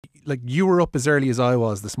like you were up as early as I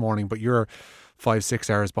was this morning, but you're 5, 6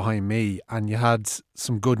 hours behind me, and you had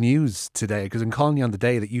some good news today because I'm calling you on the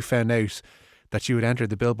day that you found out that you had entered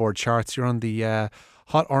the Billboard charts. You're on the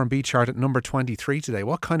Hot R&B chart at number 23 today.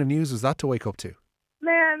 What kind of news was that to wake up to?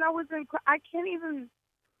 Man, I can't even.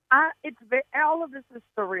 All of this is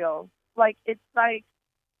surreal. Like it's like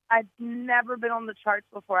I've never been on the charts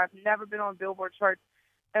before. I've never been on Billboard charts,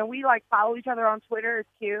 and we like follow each other on Twitter. It's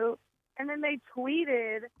cute. And then they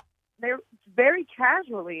tweeted, they very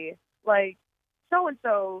casually like so and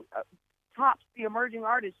so tops the emerging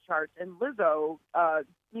artist charts, and Lizzo,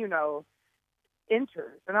 you know,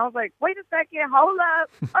 enters. And I was like, wait a second, hold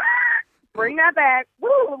up, bring that back.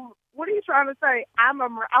 Woo! What are you trying to say? I'm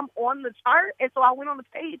on the chart, and so I went on the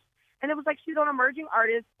page, and it was like she's on emerging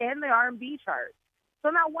artists and the R&B chart. So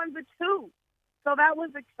not one but two. So that was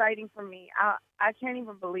exciting for me. I can't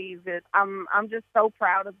even believe it. I'm just so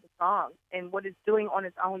proud of the song and what it's doing on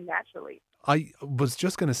its own naturally. I was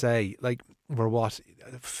just going to say, like, we're what,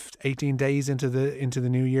 18 days into the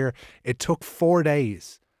new year. It took 4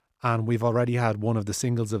 days, and we've already had one of the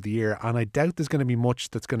singles of the year. And I doubt there's going to be much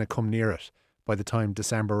that's going to come near it by the time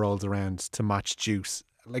December rolls around to match Juice.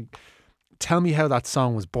 Like, tell me how that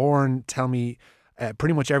song was born. Tell me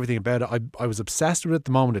pretty much everything about it. I was obsessed with it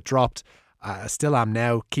the moment it dropped. I still am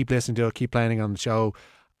now. Keep listening to it. Keep playing it on the show.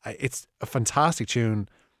 It's a fantastic tune,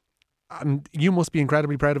 and you must be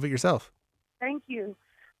incredibly proud of it yourself. Thank you.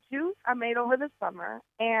 Juice I made over the summer,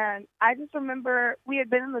 and I just remember we had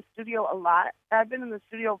been in the studio a lot. I've been in the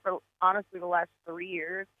studio for honestly the last 3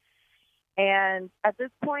 years, and at this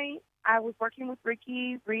point, I was working with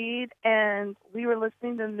Ricky Reed, and we were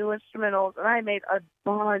listening to new instrumentals, and I made a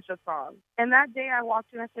bunch of songs. And that day, I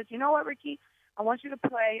walked in, and I said, "You know what, Ricky? I want you to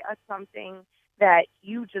play us something that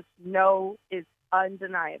you just know is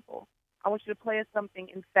undeniable. I want you to play us something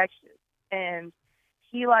infectious." And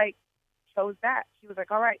he like chose that. He was like,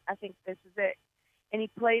 "All right, I think this is it." And he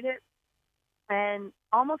played it, and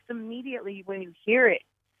almost immediately when you hear it,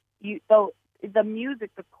 the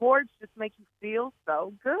music, the chords just make you feel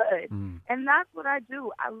so good. Mm. And that's what I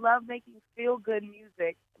do. I love making feel good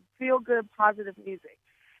music, feel good, positive music.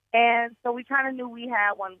 And so we kind of knew we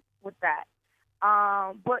had one with that.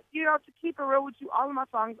 But you know, to keep it real with you, all of my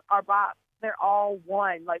songs are bops. They're all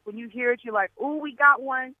one. Like when you hear it, you're like, "Ooh, we got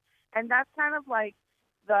one." And that's kind of like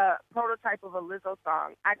the prototype of a Lizzo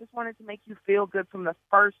song. I just wanted to make you feel good from the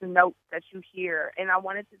first note that you hear, and I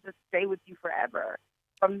wanted to just stay with you forever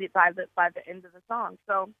by the end of the song.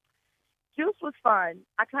 So Juice was fun.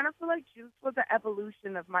 I kind of feel like Juice was an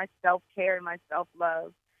evolution of my self care and my self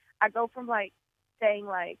love. I go from like saying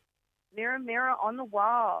like mirror mirror on the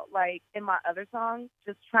wall, like in my other songs,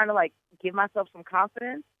 just trying to like give myself some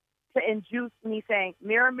confidence, to in Juice me saying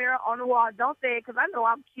mirror mirror on the wall, don't say it because I know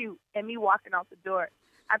I'm cute, and me walking out the door.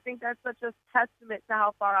 I think that's such a testament to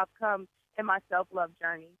how far I've come in my self love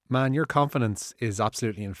journey. Man, your confidence is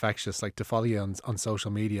absolutely infectious. Like to follow you on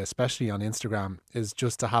social media, especially on Instagram, is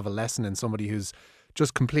just to have a lesson in somebody who's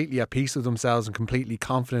just completely at peace with themselves and completely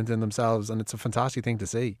confident in themselves. And it's a fantastic thing to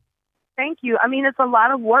see. Thank you. I mean, it's a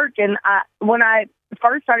lot of work. And when I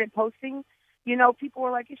first started posting, you know, people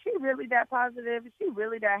were like, "Is she really that positive? Is she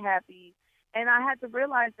really that happy?" And I had to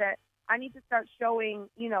realize that I need to start showing,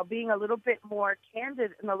 you know, being a little bit more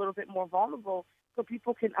candid and a little bit more vulnerable so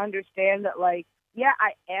people can understand that, like, yeah,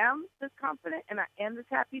 I am this confident and I am this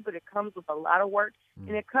happy, but it comes with a lot of work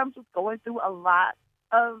and it comes with going through a lot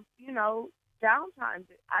of, you know, downtimes.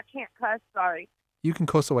 I can't cuss. Sorry. You can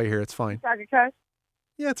cuss away here. It's fine. I can cuss.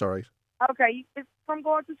 Yeah, it's all right. Okay, it's from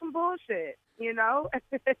going through some bullshit, you know?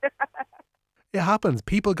 It happens.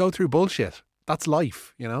 People go through bullshit. That's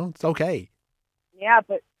life, you know? It's okay. Yeah,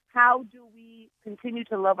 but how do we continue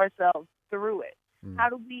to love ourselves through it? Mm. How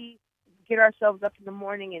do we get ourselves up in the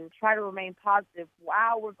morning and try to remain positive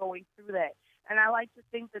while we're going through that? And I like to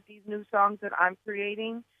think that these new songs that I'm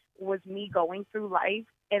creating was me going through life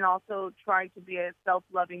and also trying to be a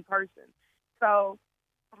self-loving person. So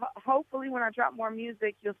hopefully when I drop more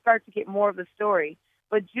music, you'll start to get more of the story.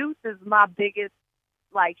 But Juice is my biggest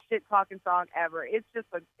like shit talking song ever. It's just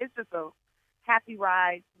a happy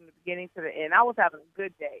ride from the beginning to the end. I was having a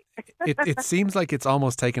good day. It seems like it's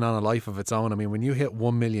almost taken on a life of its own. I mean, when you hit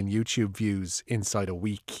 1 million YouTube views inside a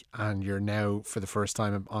week, and you're now for the first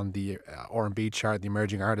time on the R&B chart, the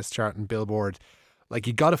emerging artist chart, and Billboard, like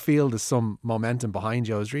you got to feel there's some momentum behind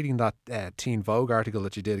you. I was reading that Teen Vogue article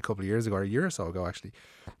that you did a couple of years ago, or a year or so ago actually,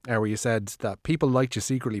 where you said that people liked you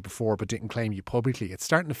secretly before but didn't claim you publicly. It's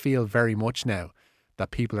starting to feel very much now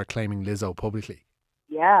that people are claiming Lizzo publicly.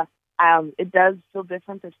 Yeah, it does feel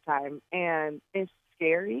different this time, and it's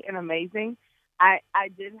scary and amazing. I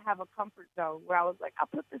didn't have a comfort zone where I was like, I'll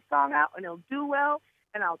put this song out and it'll do well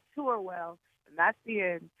and I'll tour well, and that's the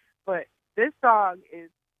end. But this song is,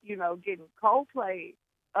 getting Coldplay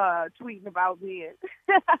tweeting about me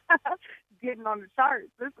and getting on the charts.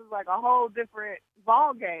 This is like a whole different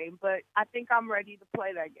ball game, but I think I'm ready to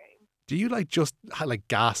play that game. Do you just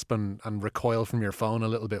gasp and recoil from your phone a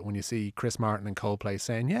little bit when you see Chris Martin and Coldplay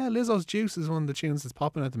saying, yeah, Lizzo's Juice is one of the tunes that's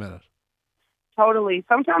popping at the minute? Totally.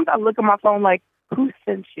 Sometimes I look at my phone like, who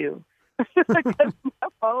sent you? Because my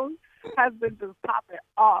phone has been just popping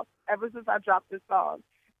off ever since I dropped this song.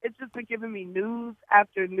 It's just been giving me news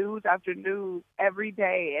after news after news every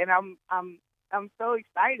day, and I'm so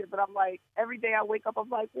excited. But I'm like, every day I wake up, I'm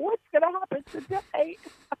like, what's gonna happen today?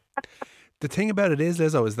 The thing about it is,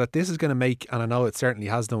 Lizzo, is that this is going to make, and I know it certainly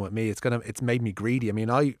has done with me, it's made me greedy. I mean,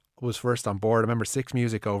 I was first on board. I remember Six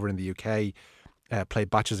Music over in the UK played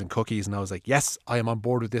Batches and Cookies, and I was like, yes, I am on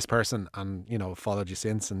board with this person, and followed you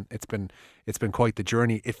since, and it's been quite the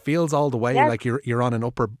journey. It feels all the way like you're on an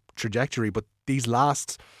upper trajectory, but these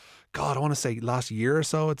last year or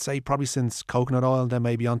so, I'd say probably since Coconut Oil, then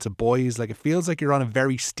maybe onto Boys, like it feels like you're on a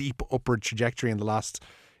very steep upward trajectory in the last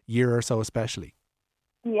year or so, especially.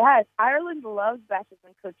 Yes, Ireland loves Batches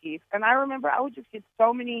and Cookies. And I remember I would just get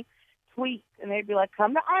so many tweets, and they'd be like,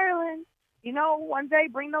 come to Ireland. One day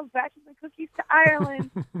bring those Batches and Cookies to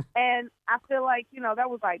Ireland. And I feel like, that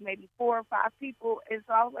was like maybe 4 or 5 people. And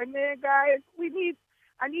so I was like, man, guys,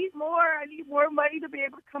 I need more. I need more money to be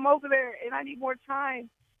able to come over there, and I need more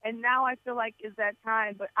time. And now I feel like it's that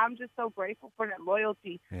time, but I'm just so grateful for that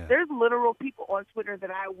loyalty. Yeah. There's literal people on Twitter that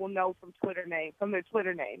I will know from their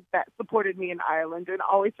Twitter name that supported me in Ireland and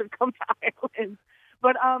always have come to Ireland.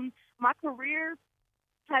 But my career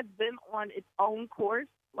has been on its own course.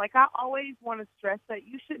 Like, I always want to stress that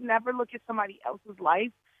you should never look at somebody else's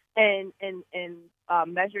life and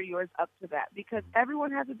measure yours up to that, because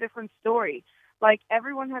everyone has a different story. Like,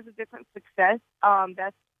 everyone has a different success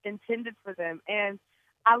that's intended for them. And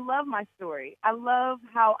I love my story. I love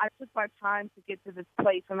how I took my time to get to this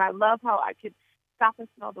place, and I love how I could stop and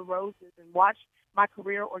smell the roses and watch my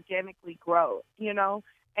career organically grow,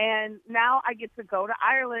 And now I get to go to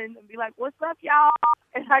Ireland and be like, what's up, y'all?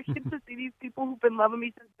 And I get to see these people who've been loving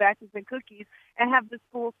me since Batches and Cookies and have this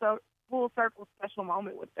full circle special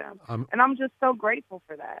moment with them. And I'm just so grateful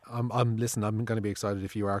for that. Listen, I'm going to be excited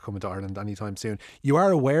if you are coming to Ireland anytime soon. You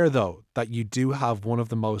are aware, though, that you do have one of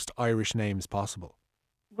the most Irish names possible.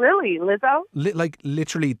 Really? Lizzo?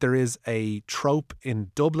 Literally, there is a trope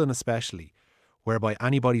in Dublin especially whereby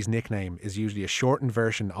anybody's nickname is usually a shortened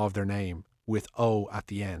version of their name with O at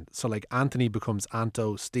the end. So like Anthony becomes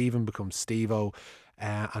Anto, Stephen becomes Steve-O,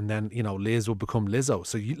 and then, Liz will become Lizzo.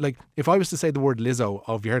 So if I was to say the word Lizzo,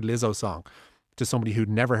 or if you heard Lizzo song, to somebody who'd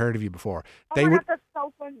never heard of you before, that's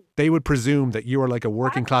so funny. They would presume that you are like a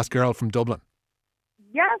working class girl from Dublin.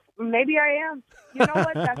 Yes, maybe I am. You know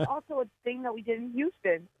what? That's also a thing that we did in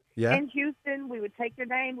Houston. Yeah. In Houston, we would take your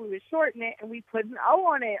name, we would shorten it, and we put an O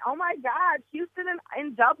on it. Oh my God, Houston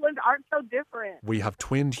and Dublin aren't so different. We have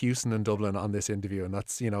twinned Houston and Dublin on this interview, and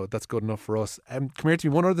that's that's good enough for us. Come here to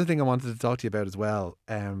me. One other thing I wanted to talk to you about as well.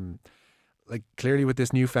 Clearly with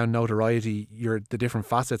this newfound notoriety, the different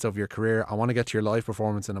facets of your career. I want to get to your live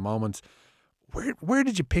performance in a moment. Where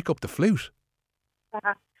did you pick up the flute?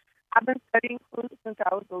 I've been studying flute since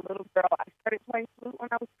I was a little girl. I started playing flute when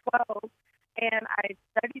I was 12, and I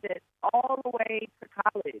studied it all the way to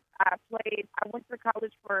college. I went to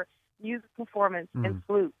college for music performance and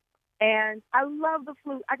flute, and I love the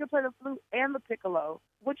flute. I can play the flute and the piccolo.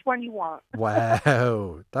 Which one you want?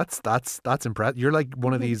 Wow, that's impressive. You're like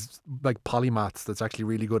one of these like polymaths that's actually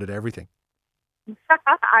really good at everything.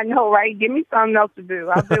 I know, right? Give me something else to do.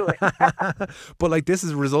 I'll do it. But this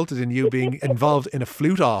has resulted in you being involved in a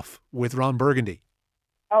flute off with Ron Burgundy.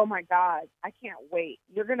 Oh my God, I can't wait.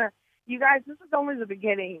 You guys, this is only the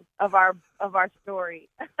beginning of our story.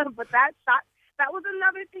 But that was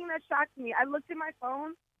another thing that shocked me. I looked at my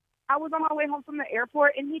phone. I was on my way home from the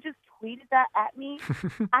airport, and he just tweeted that at me.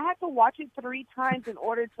 I had to watch it 3 times in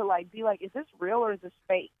order to be like, is this real or is this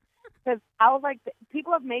fake? Because I was like,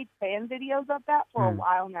 people have made fan videos of that for a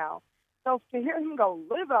while now. So to hear him go,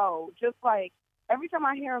 Lizzo, just every time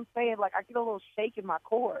I hear him say it, I get a little shake in my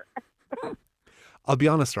core. I'll be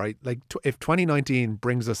honest, right? If 2019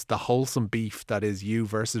 brings us the wholesome beef that is you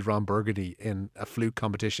versus Ron Burgundy in a flute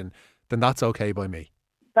competition, then that's okay by me.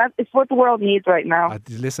 It's what the world needs right now.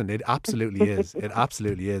 Listen, it absolutely is. It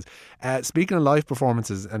absolutely is. Speaking of live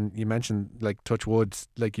performances, and you mentioned touch wood,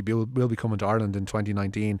 you will be coming to Ireland in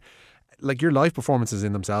 2019. Your live performances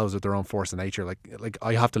in themselves with their own force of nature. Like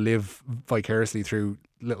I have to live vicariously through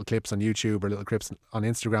little clips on YouTube or little clips on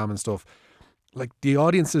Instagram and stuff. like the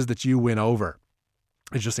audiences that you win over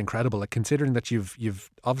is just incredible. Like considering that you've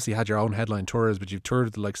obviously had your own headline tours, but you've toured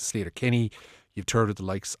with the likes of Sleater Kinney, you've toured with the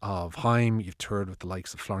likes of Haim, you've toured with the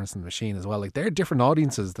likes of Florence and the Machine as well. Like they're different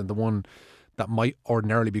audiences than the one that might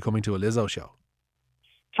ordinarily be coming to a Lizzo show.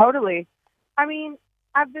 Totally. I mean,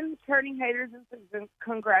 I've been turning haters into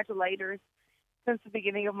congratulators since the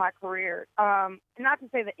beginning of my career. And not to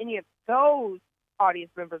say that any of those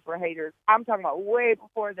audience members were haters. I'm talking about way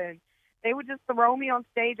before then. They would just throw me on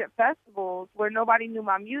stage at festivals where nobody knew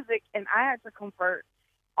my music, and I had to convert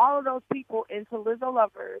all of those people into Lizzo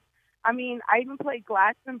lovers. I mean, I even played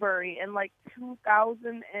Glastonbury in like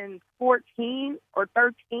 2014 or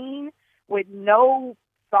 13 with no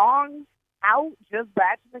songs out, just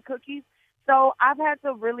batches and cookies. So I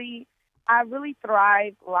really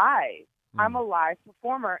thrive live. I'm a live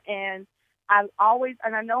performer, and I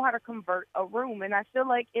know how to convert a room, and I feel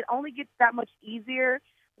like it only gets that much easier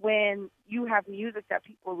when you have music that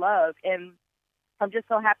people love. And I'm just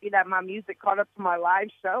so happy that my music caught up to my live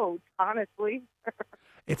shows, honestly.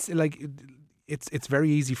 It's like, it's very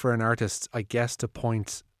easy for an artist, I guess, to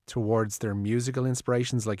point towards their musical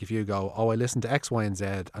inspirations. Like if you go, oh, I listened to X, Y, and Z,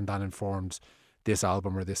 and that informed this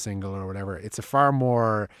album or this single or whatever. It's a far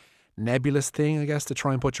more nebulous thing, I guess, to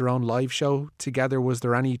try and put your own live show together. Was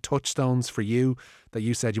there any touchstones for you that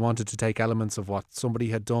you said you wanted to take elements of what somebody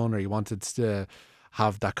had done, or you wanted to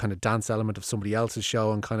have that kind of dance element of somebody else's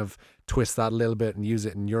show and kind of twist that a little bit and use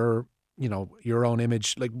it in your, you know, your own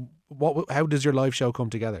image? Like how does your live show come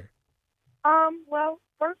together? Well,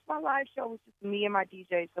 first my live show was just me and my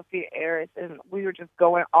DJ Sophia Eris, and we were just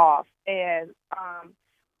going off, and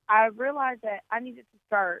I realized that I needed to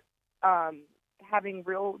start having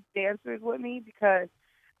real dancers with me, because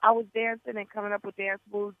I was dancing and coming up with dance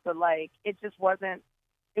moves, but like it wasn't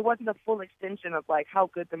the full extension of like how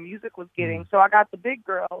good the music was getting. So I got the big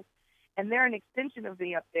girls, and they're an extension of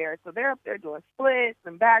me up there. So they're up there doing splits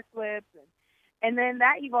and backflips, and then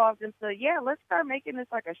that evolved into, let's start making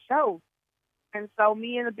this like a show. And so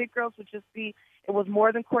me and the big girls would just it was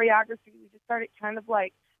more than choreography. We just started kind of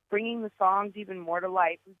like bringing the songs even more to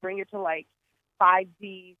life. We bring it to like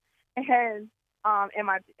 5D and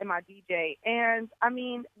my DJ. And I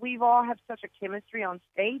mean, we've all have such a chemistry on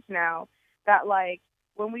stage now that like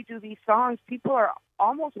when we do these songs, people are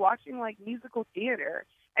almost watching like musical theater.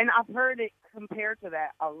 And I've heard it compared to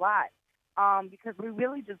that a lot, because we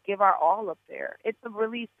really just give our all up there. It's a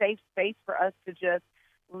really safe space for us to just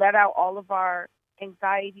let out all of our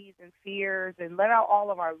anxieties and fears and let out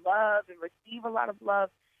all of our love and receive a lot of love.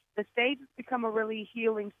 The stage has become a really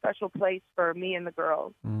healing, special place for me and the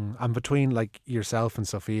girls. And between like yourself and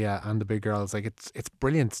Sophia and the big girls, like it's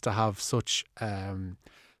brilliant to have such a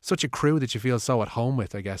crew that you feel so at home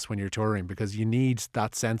with, I guess, when you're touring, because you need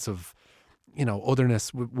that sense of, you know,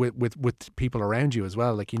 otherness with people around you as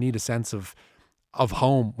well. Like you need a sense of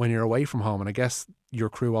home when you're away from home, and I guess your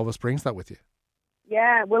crew always brings that with you.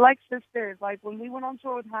 Yeah, we're like sisters. Like when we went on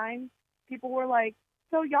tour with Haim, people were like,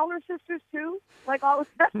 "So y'all are sisters too?" Like all of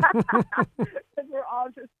because we're all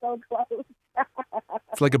just so close.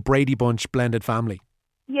 It's like a Brady Bunch blended family.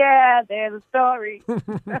 Yeah, there's a story.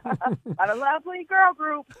 What a lovely girl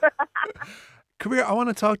group. Kabir, I want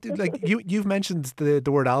to talk to you've mentioned the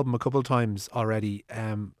word album a couple of times already.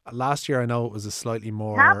 Last year I know it was a slightly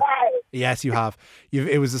more Yes, you have.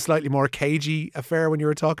 It was a slightly more cagey affair when you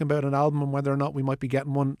were talking about an album and whether or not we might be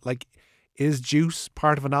getting one. Like, is Juice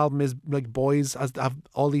part of an album? Is like Boys, have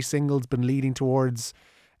all these singles been leading towards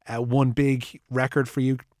one big record for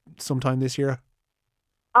you sometime this year?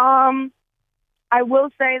 I will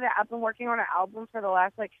say that I've been working on an album for the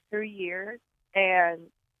last like 3 years, and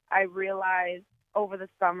I realized over the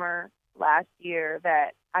summer last year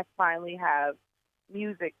that I finally have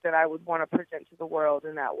music that I would want to present to the world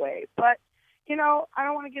in that way. But, you know, I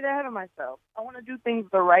don't want to get ahead of myself. I want to do things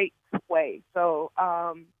the right way. So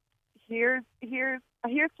here's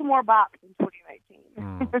some more bops in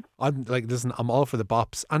 2019. I'm like, listen, I'm all for the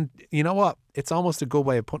bops. And you know what? It's almost a good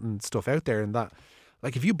way of putting stuff out there, in that,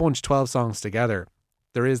 like, if you bunch 12 songs together,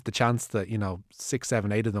 there is the chance that, you know, 6,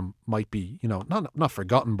 7, 8 of them might be, you know, not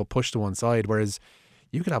forgotten, but pushed to one side. Whereas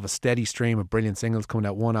you could have a steady stream of brilliant singles coming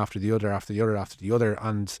out one after the other, after the other, after the other,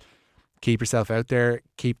 and keep yourself out there,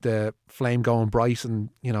 keep the flame going bright, and,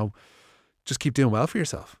 you know, just keep doing well for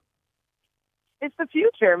yourself. It's the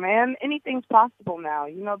future, man. Anything's possible now.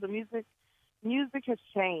 You know, the music has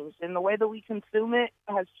changed, and the way that we consume it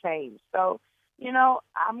has changed. So, you know,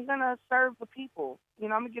 I'm going to serve the people. You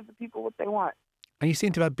know, I'm going to give the people what they want. And you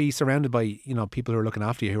seem to be surrounded by, you know, people who are looking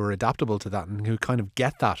after you, who are adaptable to that and who kind of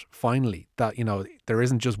get that finally, that, you know, there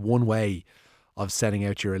isn't just one way of setting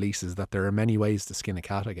out your releases, that there are many ways to skin a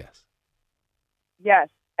cat, I guess. Yes,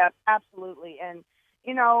 absolutely. And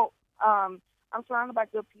you know, I'm surrounded by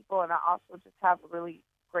good people, and I also just have a really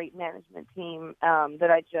great management team. That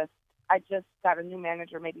I just got a new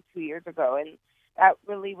manager maybe 2 years ago, and that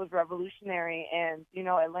really was revolutionary. And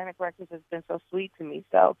Atlantic Records has been so sweet to me.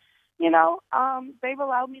 So, they've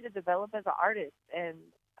allowed me to develop as an artist, and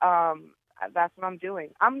that's what I'm doing.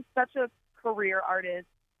 I'm such a career artist.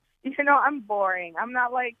 I'm boring. I'm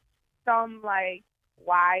not like some like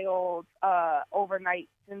wild overnight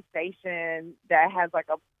sensation that has like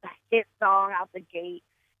a hit song out the gate.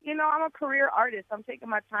 I'm a career artist. I'm taking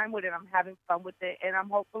my time with it. I'm having fun with it, and I'm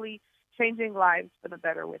hopefully changing lives for the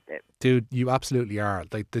better with it. Dude, you absolutely are.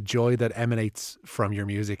 Like the joy that emanates from your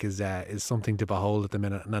music is something to behold at the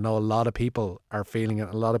minute, and I know a lot of people are feeling it.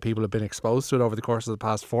 A lot of people have been exposed to it over the course of the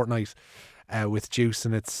past fortnight with Juice,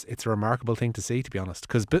 and it's a remarkable thing to see, to be honest.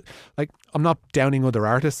 Because, like, I'm not downing other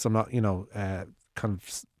artists. I'm not, kind of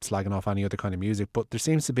slagging off any other kind of music, but there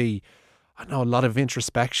seems to be, I know, a lot of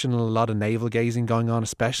introspection, a lot of navel gazing going on,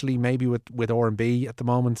 especially maybe with R&B at the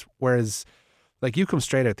moment. Whereas, like, you come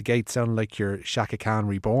straight out the gate sounding like you're Shaka Khan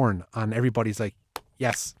reborn, and everybody's like,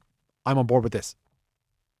 yes, I'm on board with this.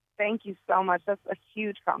 Thank you so much. That's a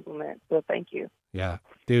huge compliment. So thank you. Yeah,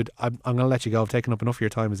 dude, I'm going to let you go. I've taken up enough of your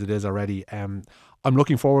time as it is already. I'm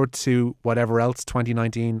looking forward to whatever else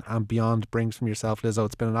 2019 and beyond brings from yourself, Lizzo.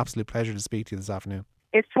 It's been an absolute pleasure to speak to you this afternoon.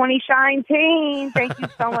 It's 2019. Thank you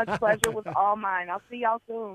so much. Pleasure was all mine. I'll see y'all soon.